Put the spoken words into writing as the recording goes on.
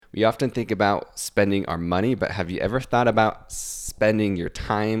We often think about spending our money, but have you ever thought about spending your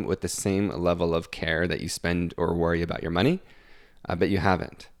time with the same level of care that you spend or worry about your money? I bet you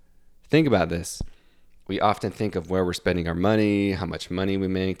haven't. Think about this. We often think of where we're spending our money, how much money we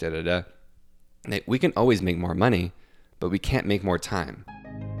make, da da da. We can always make more money, but we can't make more time.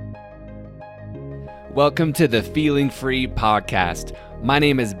 Welcome to the Feeling Free Podcast. My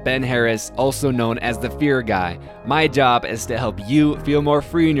name is Ben Harris, also known as the Fear Guy. My job is to help you feel more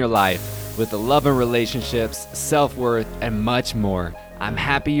free in your life with the love and relationships, self-worth, and much more. I'm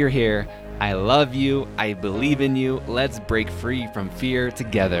happy you're here. I love you. I believe in you. Let's break free from fear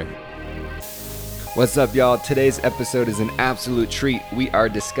together. What's up, y'all? Today's episode is an absolute treat. We are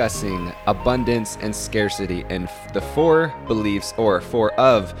discussing abundance and scarcity and the four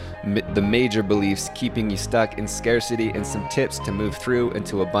of the major beliefs keeping you stuck in scarcity and some tips to move through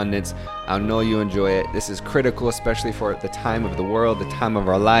into abundance. I know you enjoy it. This is critical, especially for the time of the world, the time of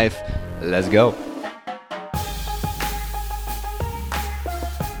our life. Let's go.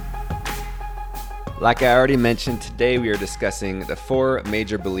 Like I already mentioned, today we are discussing the four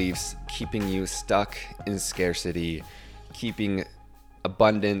major beliefs keeping you stuck in scarcity, keeping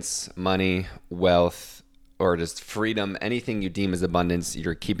abundance, money, wealth, or just freedom, anything you deem as abundance,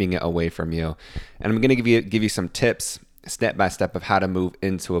 you're keeping it away from you. And I'm going to give you some tips step by step of how to move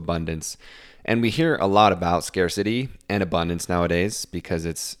into abundance. And we hear a lot about scarcity and abundance nowadays because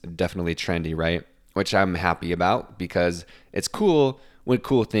it's definitely trendy, right? Which I'm happy about because it's cool when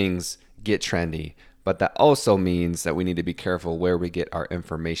cool things get trendy. But that also means that we need to be careful where we get our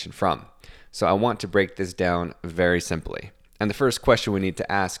information from. So I want to break this down very simply. And the first question we need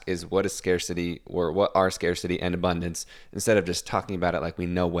to ask is, what is scarcity, or what are scarcity and abundance? Instead of just talking about it like we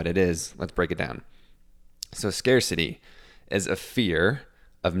know what it is, let's break it down. So scarcity is a fear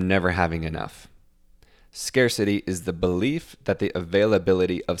of never having enough. Scarcity is the belief that the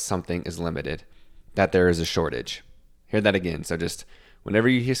availability of something is limited, that there is a shortage. Hear that again. So just whenever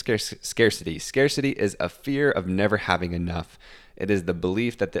you hear scarcity is a fear of never having enough. It is the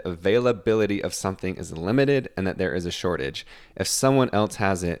belief that the availability of something is limited and that there is a shortage. If someone else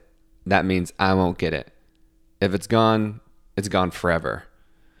has it, that means I won't get it. If it's gone forever.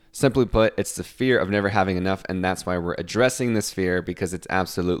 Simply put, it's the fear of never having enough, and that's why we're addressing this fear, because it's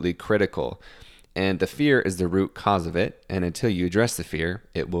absolutely critical. And the fear is the root cause of it, and until you address the fear,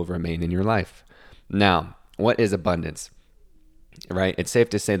 it will remain in your life. Now, what is abundance? Right? It's safe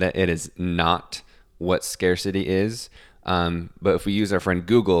to say that it is not what scarcity is. But if we use our friend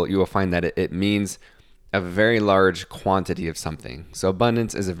Google, you will find that it means a very large quantity of something. So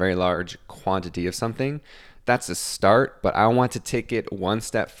abundance is a very large quantity of something. That's a start, but I want to take it one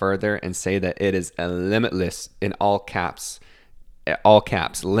step further and say that it is a limitless, in all caps,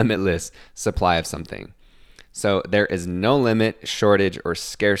 limitless supply of something. So there is no limit, shortage, or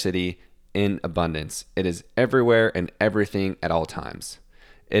scarcity in abundance. It is everywhere and everything at all times.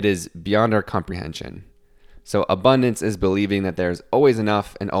 It is beyond our comprehension. So abundance is believing that there's always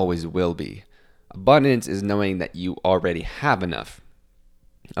enough and always will be. Abundance is knowing that you already have enough.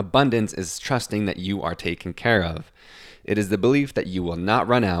 Abundance is trusting that you are taken care of. It is the belief that you will not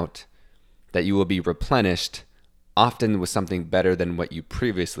run out, that you will be replenished, often with something better than what you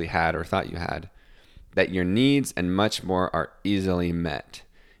previously had or thought you had, that your needs and much more are easily met.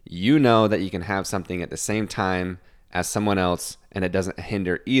 You know that you can have something at the same time as someone else, and it doesn't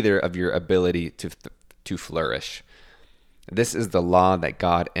hinder either of your ability to flourish. This is the law that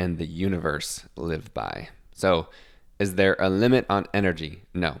God and the universe live by. So, is there a limit on energy?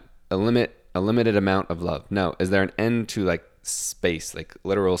 No. A limited amount of love? No. Is there an end to like space, like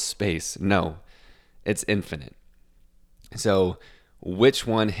literal space? No. It's infinite. So, which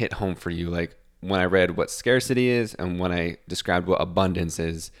one hit home for you? Like when I read what scarcity is and when I described what abundance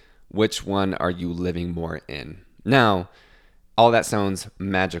is, which one are you living more in? Now, all that sounds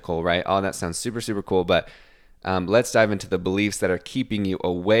magical, right? All that sounds super, super cool, but let's dive into the beliefs that are keeping you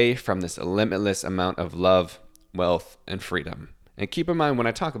away from this limitless amount of love, wealth, and freedom. And keep in mind, when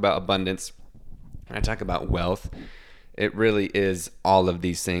I talk about abundance, when I talk about wealth, it really is all of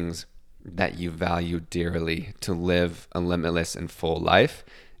these things that you value dearly to live a limitless and full life.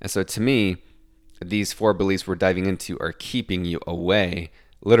 And so to me, these four beliefs we're diving into are keeping you away,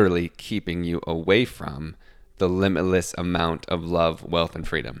 literally keeping you away from the limitless amount of love, wealth, and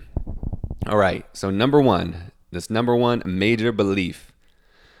freedom. All right, so number one major belief: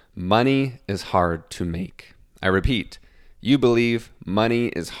 money is hard to make. I repeat, you believe money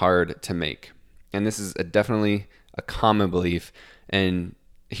is hard to make. And this is definitely a common belief. And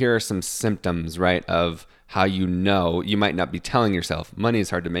here are some symptoms, right, of how you know. You might not be telling yourself money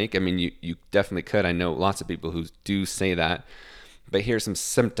is hard to make. I mean, you definitely could. I know lots of people who do say that. But here's some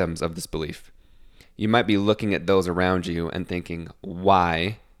symptoms of this belief. You might be looking at those around you and thinking,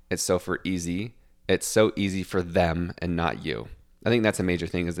 why it's so easy for them and not you. I think that's a major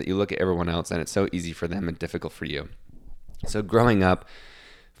thing, is that you look at everyone else and it's so easy for them and difficult for you. So growing up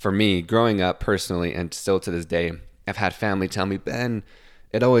personally, and still to this day, I've had family tell me, Ben,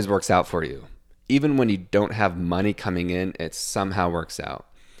 it always works out for you. Even when you don't have money coming in, it somehow works out.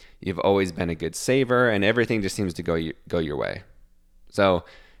 You've always been a good saver and everything just seems to go your way. So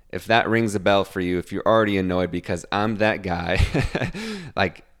if that rings a bell for you, if you're already annoyed because I'm that guy,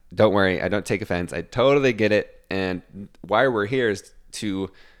 like, don't worry, I don't take offense. I totally get it. And why we're here is to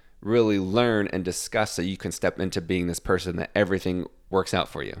really learn and discuss so you can step into being this person that everything works out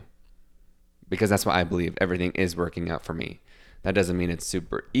for you. Because that's what I believe. Everything is working out for me. That doesn't mean it's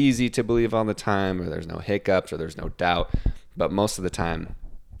super easy to believe all the time, or there's no hiccups, or there's no doubt. But most of the time,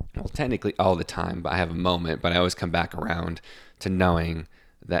 well, technically all the time, but I have a moment, but I always come back around to knowing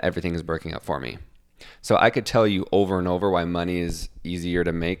that everything is working out for me. So I could tell you over and over why money is easier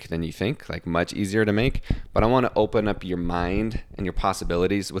to make than you think, like much easier to make, but I want to open up your mind and your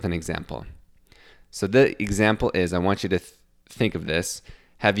possibilities with an example. So the example is, I want you to think of this.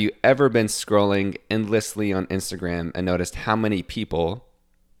 Have you ever been scrolling endlessly on Instagram and noticed how many people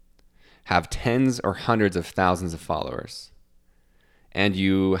have tens or hundreds of thousands of followers? And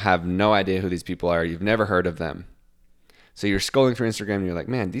you have no idea who these people are. You've never heard of them. So you're scrolling through Instagram and you're like,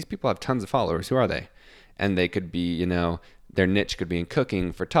 man, these people have tons of followers. Who are they? And they could be, their niche could be in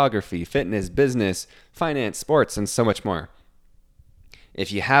cooking, photography, fitness, business, finance, sports, and so much more.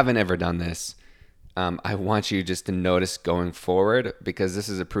 If you haven't ever done this, I want you just to notice going forward, because this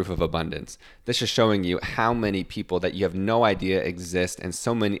is a proof of abundance. This is showing you how many people that you have no idea exist, and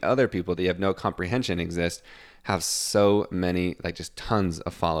so many other people that you have no comprehension exist, have so many, like just tons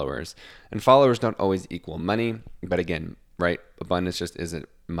of followers. And followers don't always equal money, but again, right? Abundance just isn't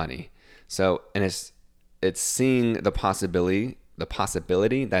money. So, and it's seeing the possibility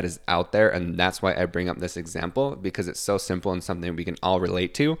that is out there. And that's why I bring up this example, because it's so simple and something we can all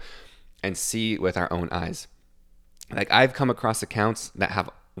relate to and see with our own eyes. Like, I've come across accounts that have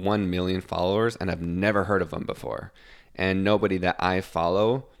 1 million followers and I've never heard of them before. And nobody that I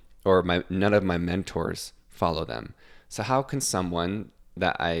follow, or none of my mentors follow them. So how can someone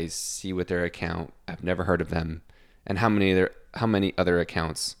that I see with their account, I've never heard of them, and how many other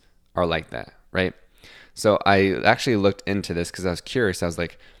accounts are like that, right? So I actually looked into this because I was curious. I was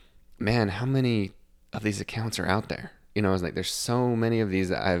like, man, how many of these accounts are out there? I was like, there's so many of these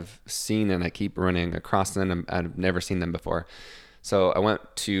that I've seen and I keep running across them and I've never seen them before. So I went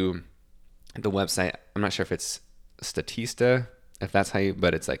to the website. I'm not sure if it's Statista, if that's how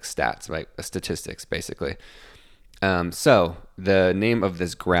but it's like stats, like statistics, basically. So the name of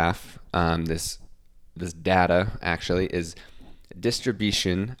this graph, this data actually, is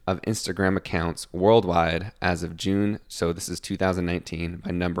distribution of Instagram accounts worldwide as of June. So this is 2019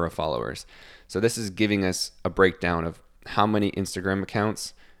 by number of followers. So this is giving us a breakdown of how many Instagram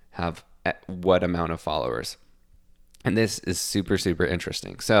accounts have what amount of followers. And this is super, super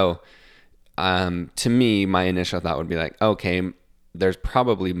interesting. So to me, my initial thought would be like, okay, there's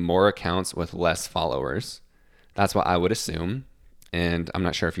probably more accounts with less followers. That's what I would assume. And I'm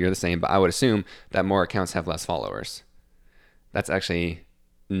not sure if you're the same, but I would assume that more accounts have less followers. That's actually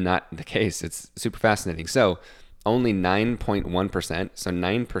not the case. It's super fascinating. So only 9.1%, so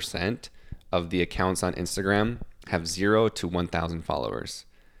 9% of the accounts on Instagram have 0 to 1,000 followers.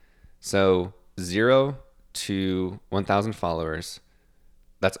 So 0 to 1,000 followers,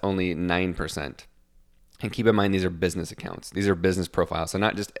 that's only 9%. And keep in mind, these are business accounts. These are business profiles. So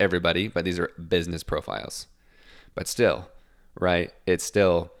not just everybody, but these are business profiles. But still, right? It's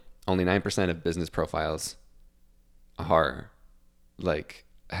still only 9% of business profiles have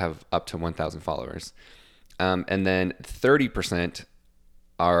up to 1,000 followers. And then 30%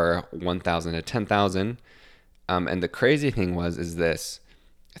 are 1,000 to 10,000. And the crazy thing is this: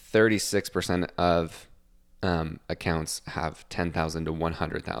 36% of accounts have 10,000 to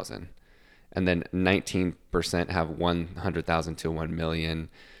 100,000. And then 19% have 100,000 to 1 million.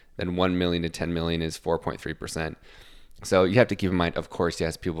 Then 1 million to 10 million is 4.3%. So you have to keep in mind, of course,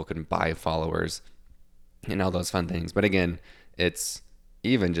 yes, people can buy followers and all those fun things. But again, it's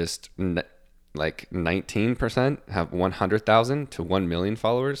even just like 19% have 100,000 to 1 million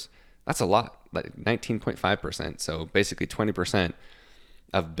followers. That's a lot, like 19.5%. So basically 20%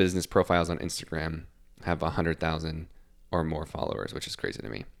 of business profiles on Instagram have 100,000 or more followers, which is crazy to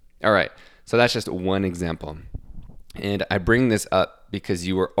me. All right, so that's just one example. And I bring this up because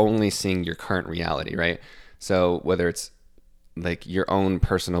you are only seeing your current reality, right? So whether it's like your own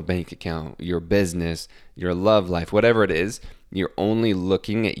personal bank account, your business, your love life, whatever it is, You're only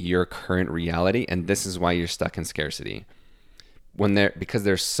looking at your current reality, and this is why you're stuck in scarcity. Because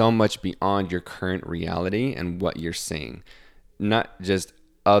there's so much beyond your current reality and what you're seeing. Not just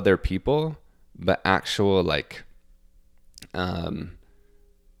other people, but actual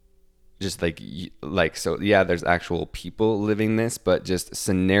there's actual people living this, but just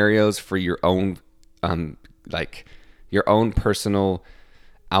scenarios for your own your own personal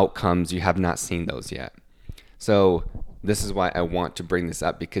outcomes. You have not seen those yet. So this is why I want to bring this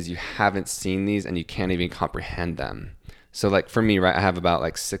up, because you haven't seen these and you can't even comprehend them. So like for me, right, I have about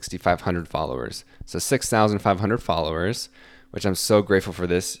like 6,500 followers. So 6,500 followers, which I'm so grateful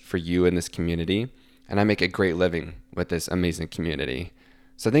for you in this community. And I make a great living with this amazing community.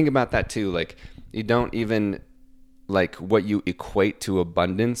 So think about that too. Like, you don't even, like, what you equate to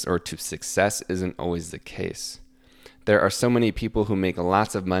abundance or to success isn't always the case. There are so many people who make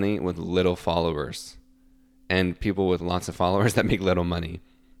lots of money with little followers, and people with lots of followers that make little money.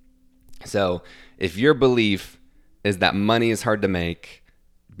 So if your belief is that money is hard to make,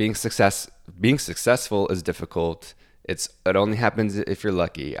 being successful is difficult, it only happens if you're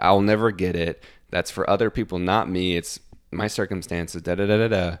lucky, I'll never get it, that's for other people, not me, it's my circumstances,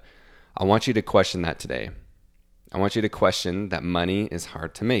 I want you to question that today. I want you to question that money is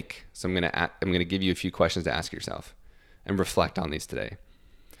hard to make. So I'm going to give you a few questions to ask yourself and reflect on these today.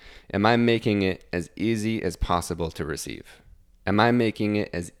 Am I making it as easy as possible to receive? Am I making it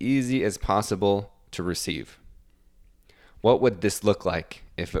as easy as possible to receive? What would this look like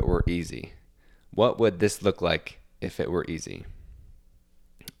if it were easy? What would this look like if it were easy?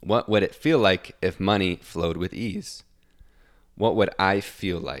 What would it feel like if money flowed with ease? What would I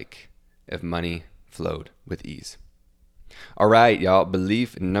feel like if money flowed with ease? All right, y'all.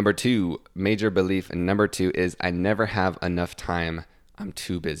 Major belief number 2 is I never have enough time. I'm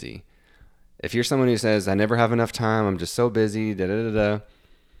too busy. If you're someone who says, I never have enough time, I'm just so busy,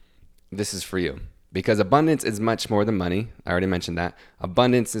 this is for you. Because abundance is much more than money. I already mentioned that.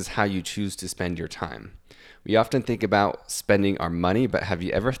 Abundance is how you choose to spend your time. We often think about spending our money, but have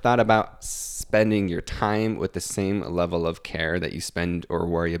you ever thought about spending your time with the same level of care that you spend or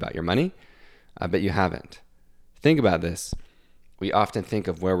worry about your money? I bet you haven't. Think about this. We often think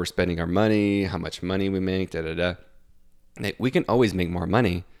of where we're spending our money, how much money we make, We can always make more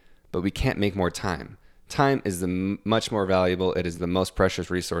money, but we can't make more time. Time is much more valuable. It is the most precious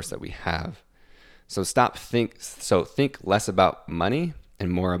resource that we have. So think less about money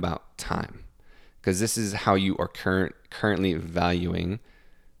and more about time, because this is how you are currently valuing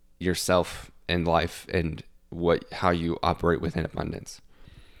yourself and life and how you operate within abundance.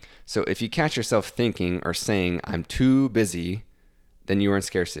 So if you catch yourself thinking or saying, I'm too busy, then you are in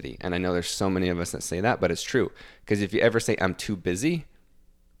scarcity. And I know there's so many of us that say that, but it's true. Because if you ever say, I'm too busy,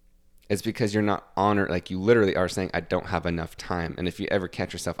 it's because you're not honored. Like, you literally are saying, I don't have enough time. And if you ever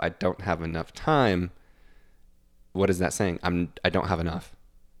catch yourself, I don't have enough time, what is that saying? I don't have enough.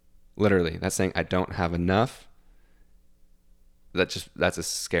 Literally, that's saying I don't have enough. That's a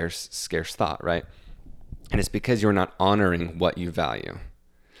scarce thought, right? And it's because you're not honoring what you value.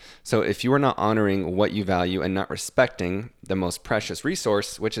 So if you are not honoring what you value and not respecting the most precious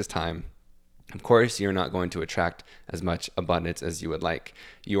resource, which is time, of course, you're not going to attract as much abundance as you would like.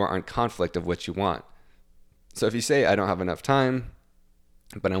 You are in conflict of what you want. So if you say, I don't have enough time,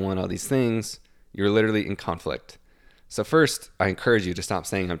 but I want all these things, you're literally in conflict. So first, I encourage you to stop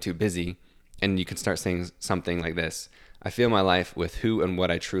saying I'm too busy, and you can start saying something like this. I fill my life with who and what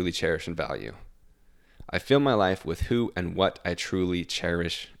I truly cherish and value. I fill my life with who and what I truly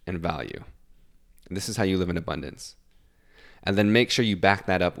cherish and value. And this is how you live in abundance. And then make sure you back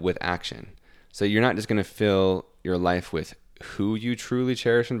that up with action. So you're not just going to fill your life with who you truly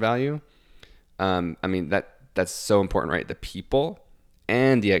cherish and value. That's so important, right? The people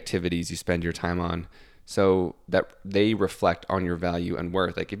and the activities you spend your time on, so that they reflect on your value and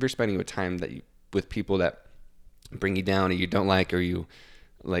worth. Like, if you're spending your time with people that bring you down or you don't like, or you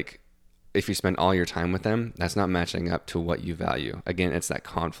like, if you spend all your time with them, that's not matching up to what you value. Again, it's that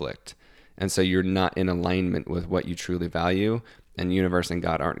conflict. And so you're not in alignment with what you truly value, and the universe and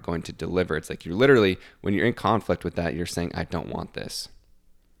God aren't going to deliver. It's like you're literally, when you're in conflict with that, you're saying, I don't want this.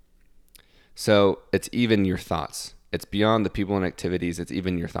 So it's even your thoughts. It's beyond the people and activities. It's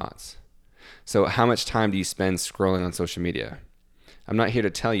even your thoughts. So how much time do you spend scrolling on social media? I'm not here to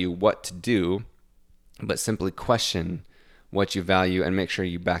tell you what to do, but simply question what you value and make sure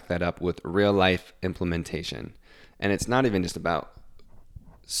you back that up with real life implementation. And it's not even just about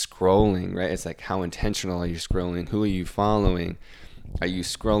scrolling, right? It's like, how intentional are you scrolling? Who are you following? Are you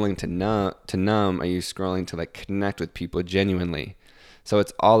scrolling to numb? Are you scrolling to like connect with people genuinely? So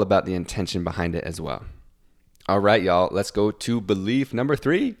it's all about the intention behind it as well. All right, y'all, let's go to belief number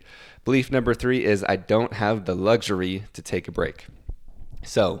 3. Belief number 3 is I don't have the luxury to take a break.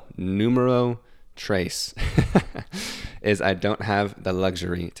 So, numero tres is I don't have the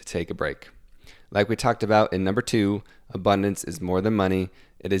luxury to take a break. Like we talked about in number 2, abundance is more than money.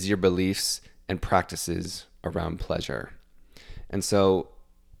 It is your beliefs and practices around pleasure. And so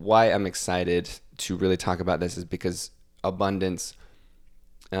why I'm excited to really talk about this is because abundance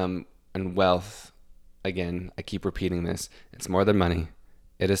and wealth, again, I keep repeating this, it's more than money.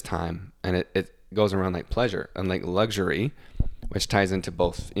 It is time. And it goes around like pleasure and like luxury, which ties into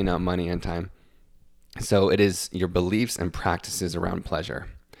both, money and time. So it is your beliefs and practices around pleasure.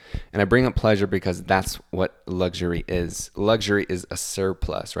 And I bring up pleasure because that's what luxury is. Luxury is a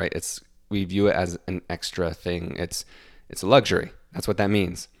surplus, right? We view it as an extra thing. It's a luxury. That's what that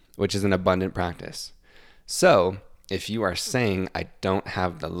means, which is an abundant practice. So if you are saying, I don't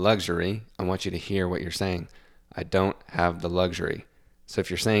have the luxury, I want you to hear what you're saying. I don't have the luxury. So if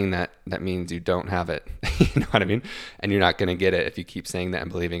you're saying that, that means you don't have it. You know what I mean? And you're not going to get it if you keep saying that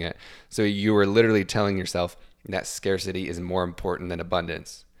and believing it. So you are literally telling yourself that scarcity is more important than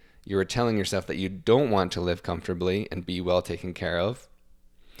abundance. You are telling yourself that you don't want to live comfortably and be well taken care of.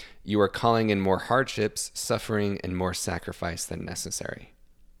 You are calling in more hardships, suffering, and more sacrifice than necessary.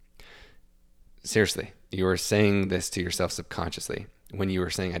 Seriously, you are saying this to yourself subconsciously when you are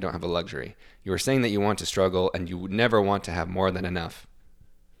saying, I don't have a luxury. You are saying that you want to struggle and you never want to have more than enough.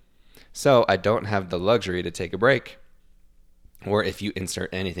 So I don't have the luxury to take a break. Or if you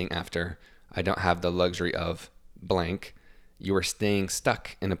insert anything after, I don't have the luxury of blank, you are staying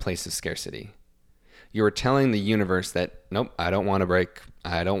stuck in a place of scarcity. You are telling the universe that, nope, I don't want a break.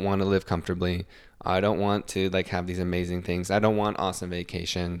 I don't want to live comfortably. I don't want to have these amazing things. I don't want awesome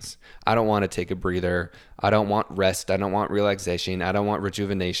vacations. I don't want to take a breather. I don't want rest. I don't want relaxation. I don't want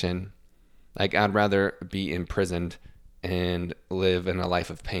rejuvenation. I'd rather be imprisoned and live in a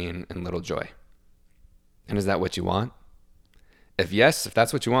life of pain and little joy. And is that what you want? If yes, if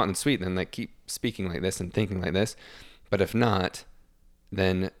that's what you want, then sweet. Then keep speaking like this and thinking like this. But if not,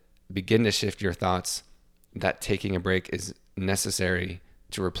 then begin to shift your thoughts that taking a break is necessary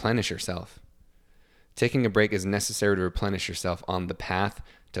to replenish yourself. Taking a break is necessary to replenish yourself on the path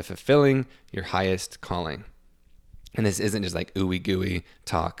to fulfilling your highest calling. And this isn't just ooey gooey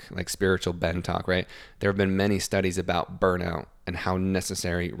talk, spiritual Ben talk, right? There have been many studies about burnout and how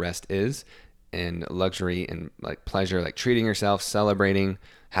necessary rest is, and luxury and pleasure, treating yourself, celebrating,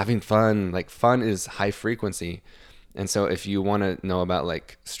 having fun. Fun is high frequency. And so if you want to know about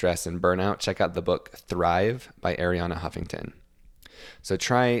stress and burnout, check out the book Thrive by Arianna Huffington. So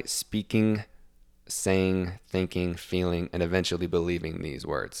try speaking, saying, thinking, feeling, and eventually believing these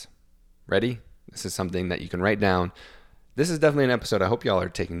words. Ready? This is something that you can write down. This is definitely an episode. I hope y'all are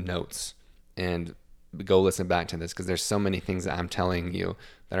taking notes and go listen back to this because there's so many things that I'm telling you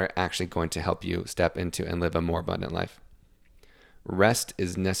that are actually going to help you step into and live a more abundant life. Rest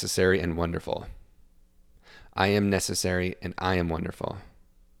is necessary and wonderful. I am necessary and I am wonderful.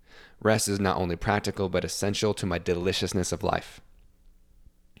 Rest is not only practical but essential to my deliciousness of life.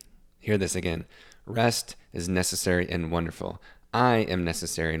 Hear this again. Rest is necessary and wonderful. I am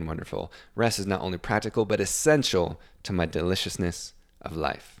necessary and wonderful. Rest is not only practical but essential to my deliciousness of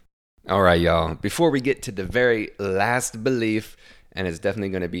life. All right, y'all. Before we get to the very last belief, and it's definitely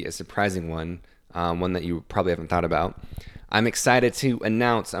going to be a surprising one that you probably haven't thought about, I'm very excited to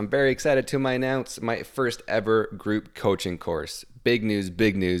announce my first ever group coaching course. Big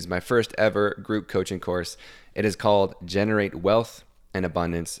news, my first ever group coaching course. It is called Generate Wealth and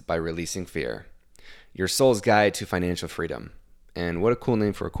Abundance by Releasing Fear. Your Soul's Guide to Financial Freedom. And what a cool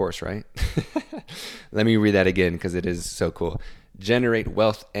name for a course, right? Let me read that again because it is so cool. Generate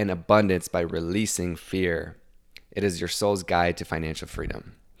Wealth and Abundance by Releasing Fear. It is your soul's guide to financial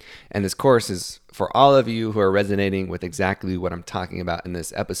freedom. And this course is for all of you who are resonating with exactly what I'm talking about in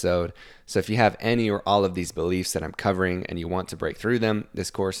this episode. So if you have any or all of these beliefs that I'm covering and you want to break through them,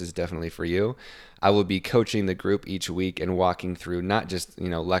 this course is definitely for you. I will be coaching the group each week and walking through not just,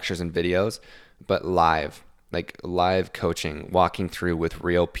 lectures and videos, but live coaching, walking through with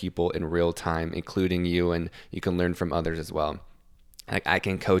real people in real time, including you, and you can learn from others as well. I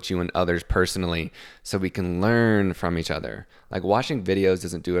can coach you and others personally so we can learn from each other. Watching videos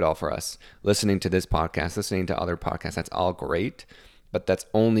doesn't do it all for us. Listening to this podcast, listening to other podcasts, that's all great, but that's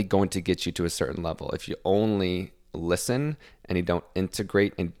only going to get you to a certain level. If you only listen and you don't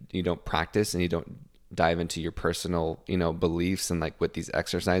integrate and you don't practice and you don't dive into your personal, beliefs and with these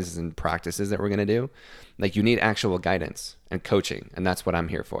exercises and practices that we're going to do, you need actual guidance and coaching. And that's what I'm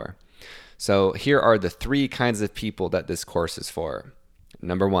here for. So here are the 3 kinds of people that this course is for.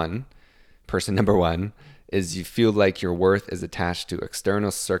 Person number one is you feel like your worth is attached to external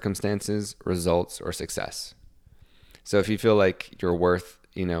circumstances, results, or success. So if you feel like your worth,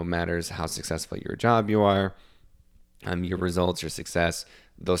 matters how successful your job you are, your results, your success,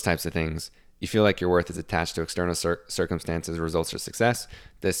 those types of things, you feel like your worth is attached to external circumstances, results, or success,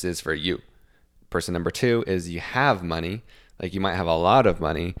 this is for you. Person number 2 is you have money, like you might have a lot of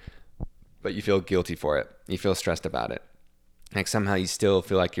money, but you feel guilty for it. You feel stressed about it. Like somehow you still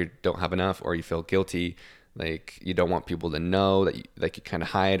feel like you don't have enough, or you feel guilty, like you don't want people to know that you kind of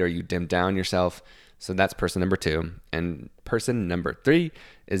hide, or you dim down yourself. So that's person number 2. And person number 3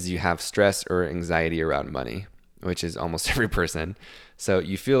 is you have stress or anxiety around money, which is almost every person. So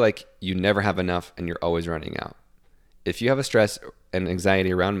you feel like you never have enough and you're always running out. If you have a stress and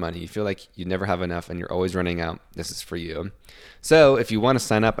anxiety around money, you feel like you never have enough and you're always running out, this is for you. So if you want to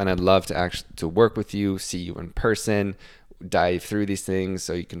sign up, and I'd love to work with you, see you in person, dive through these things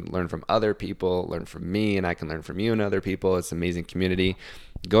so you can learn from other people, learn from me, and I can learn from you and other people. It's an amazing community.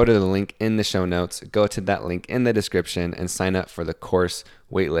 Go to the link in the show notes, go to that link in the description, and sign up for the course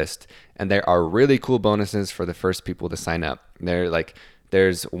waitlist. And there are really cool bonuses for the first people to sign up.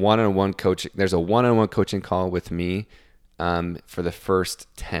 There's one-on-one coaching. There's a one-on-one coaching call with me for the first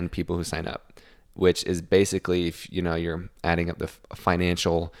 10 people who sign up, which is basically, if you're adding up the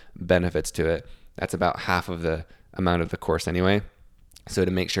financial benefits to it, that's about half of the amount of the course anyway. So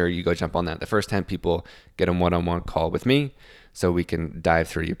to make sure you go jump on that, the first 10 people get a one-on-one call with me so we can dive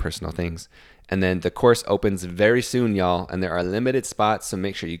through your personal things. And then the course opens very soon, y'all, and there are limited spots, so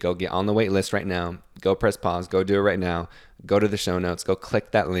make sure you go get on the wait list right now. Go press pause, go do it right now. Go to the show notes, go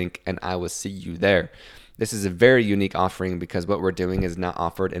click that link, and I will see you there. This is a very unique offering because what we're doing is not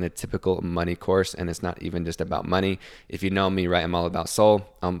offered in a typical money course, and it's not even just about money. If you know me, right, I'm all about soul,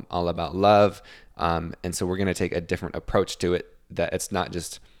 I'm all about love, and so we're going to take a different approach to it, that it's not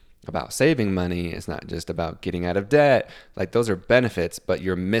just about saving money, it's not just about getting out of debt. Like, those are benefits, but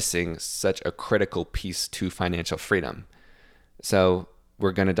you're missing such a critical piece to financial freedom. So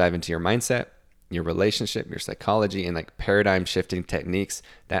we're going to dive into your mindset, your relationship, your psychology, and like paradigm shifting techniques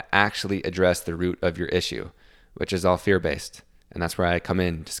that actually address the root of your issue, which is all fear-based. And that's where I come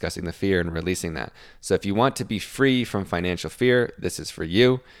in, discussing the fear and releasing that. So if you want to be free from financial fear, this is for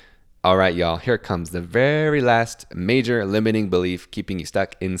you. All right, y'all, here comes the very last major limiting belief keeping you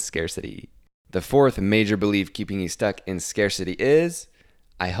stuck in scarcity. The 4th major belief keeping you stuck in scarcity is,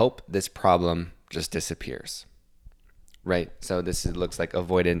 I hope this problem just disappears. Right? So looks like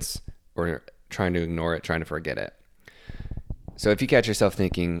avoidance, or trying to ignore it, trying to forget it. So if you catch yourself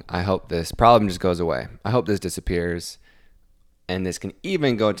thinking, I hope this problem just goes away, I hope this disappears, and this can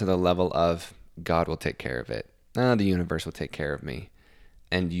even go to the level of God will take care of it, the universe will take care of me,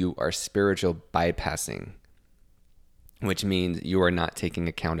 and you are spiritual bypassing, which means you are not taking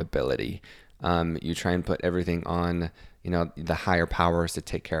accountability. You try and put everything on, the higher powers to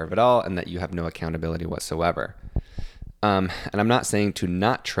take care of it all, and that you have no accountability whatsoever. And I'm not saying to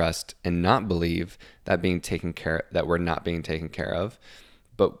not trust and not believe that that we're not being taken care of,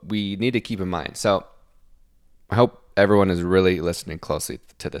 but we need to keep in mind. So I hope everyone is really listening closely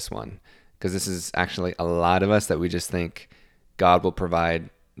to this one, because this is actually a lot of us that we just think God will provide,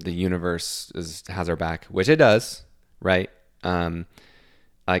 the universe has our back, which it does, right? I'm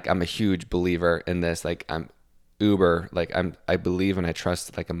a huge believer in this. Like, I'm uber, like I believe and I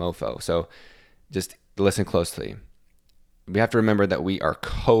trust like a mofo. So just listen closely. We have to remember that we are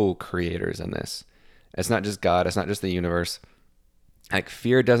co-creators in this. It's not just God. It's not just the universe. Like,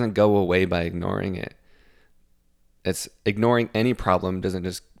 fear doesn't go away by ignoring it. It's ignoring any problem doesn't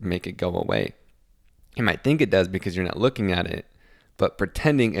just make it go away. You might think it does because you're not looking at it, but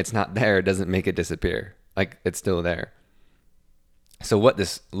pretending it's not there doesn't make it disappear. Like, it's still there. So what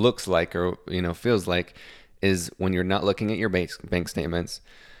this looks like, or feels like, is when you're not looking at your bank statements,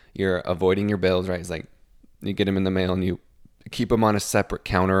 you're avoiding your bills, right? It's like you get them in the mail and you keep them on a separate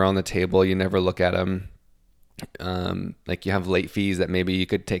counter on the table. You never look at them. Like, you have late fees that maybe you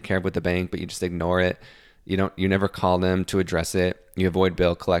could take care of with the bank, but you just ignore it. You never call them to address it. You avoid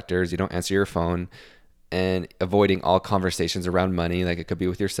bill collectors. You don't answer your phone. And avoiding all conversations around money. Like, it could be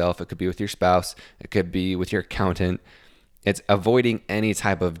with yourself, it could be with your spouse, it could be with your accountant. It's avoiding any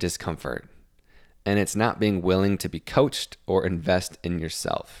type of discomfort. And it's not being willing to be coached or invest in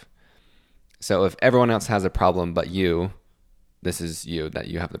yourself. So if everyone else has a problem but you, this is you, that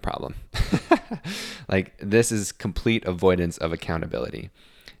you have the problem. Like, this is complete avoidance of accountability.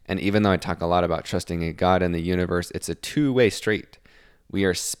 And even though I talk a lot about trusting in God and the universe, it's a two-way street. We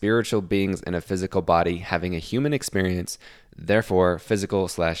are spiritual beings in a physical body having a human experience. Therefore,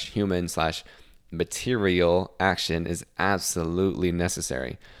 physical/human/material action is absolutely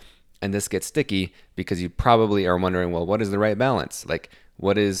necessary. And this gets sticky because you probably are wondering, well, what is the right balance? Like,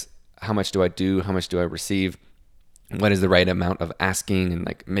 how much do I do? How much do I receive? What is the right amount of asking and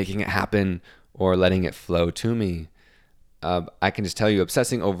like making it happen or letting it flow to me? I can just tell you,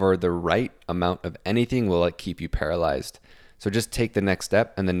 obsessing over the right amount of anything will like keep you paralyzed. So just take the next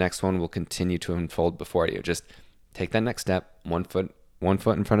step, and the next one will continue to unfold before you. Just take that next step, one foot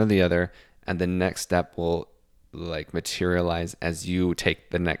in front of the other, and the next step will like materialize as you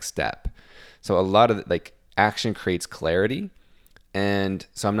take the next step. So a lot of like action creates clarity. And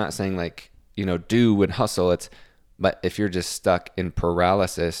so I'm not saying like, do and hustle. But if you're just stuck in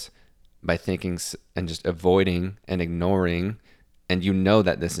paralysis by thinking and just avoiding and ignoring, and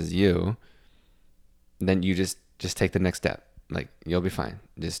that this is you, then you just take the next step. Like, you'll be fine.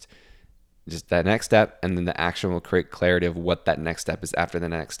 Just that next step, and then the action will create clarity of what that next step is after the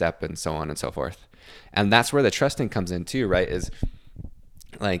next step, and so on and so forth. And that's where the trusting comes in too, right? Is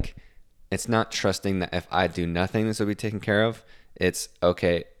like, it's not trusting that if I do nothing, this will be taken care of. It's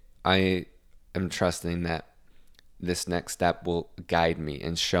okay, I am trusting that this next step will guide me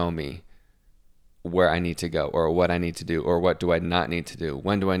and show me where I need to go, or what I need to do, or what do I not need to do?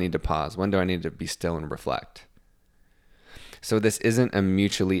 When do I need to pause? When do I need to be still and reflect? So this isn't a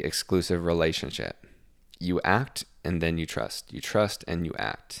mutually exclusive relationship. You act and then you trust. You trust and you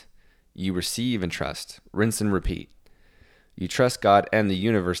act. You receive and trust. Rinse and repeat. You trust God and the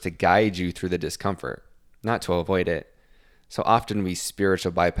universe to guide you through the discomfort, not to avoid it. So often we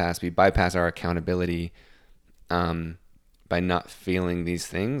bypass our accountability by not feeling these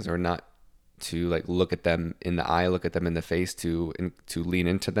things, or not to like look at them in the eye, look at them in the face, to lean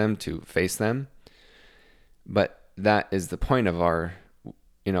into them, to face them. But that is the point of our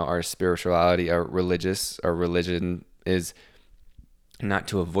spirituality, our religion is not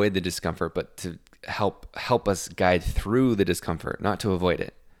to avoid the discomfort, but to help us guide through the discomfort, not to avoid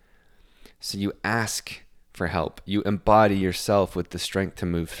it. So you ask for help. You embody yourself with the strength to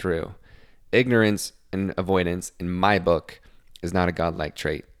move through. Ignorance and avoidance, in my book, is not a godlike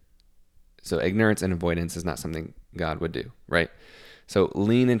trait. So ignorance and avoidance is not something God would do, right? So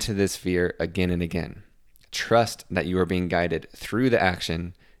lean into this fear again and again. Trust that you are being guided through the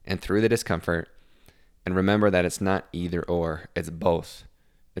action and through the discomfort. And remember that it's not either or, it's both.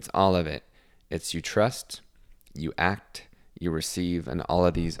 It's all of it. It's you trust, you act, you receive, and all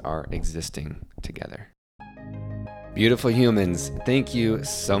of these are existing together. Beautiful humans, thank you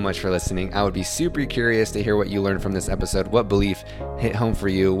so much for listening. I would be super curious to hear what you learned from this episode. What belief hit home for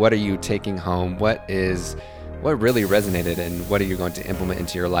you? What are you taking home? What really resonated, and what are you going to implement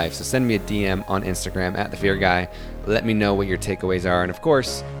into your life? So send me a DM on Instagram @TheFearGuy. Let me know what your takeaways are. And of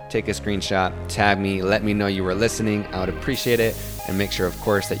course, take a screenshot, tag me, let me know you were listening. I would appreciate it. And make sure, of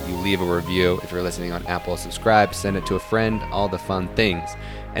course, that you leave a review. If you're listening on Apple, subscribe, send it to a friend, all the fun things.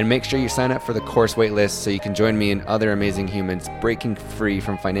 And make sure you sign up for the course waitlist so you can join me and other amazing humans breaking free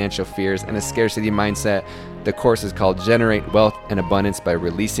from financial fears and a scarcity mindset. The course is called Generate Wealth and Abundance by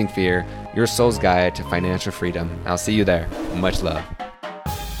Releasing Fear, your soul's guide to financial freedom. I'll see you there. Much love.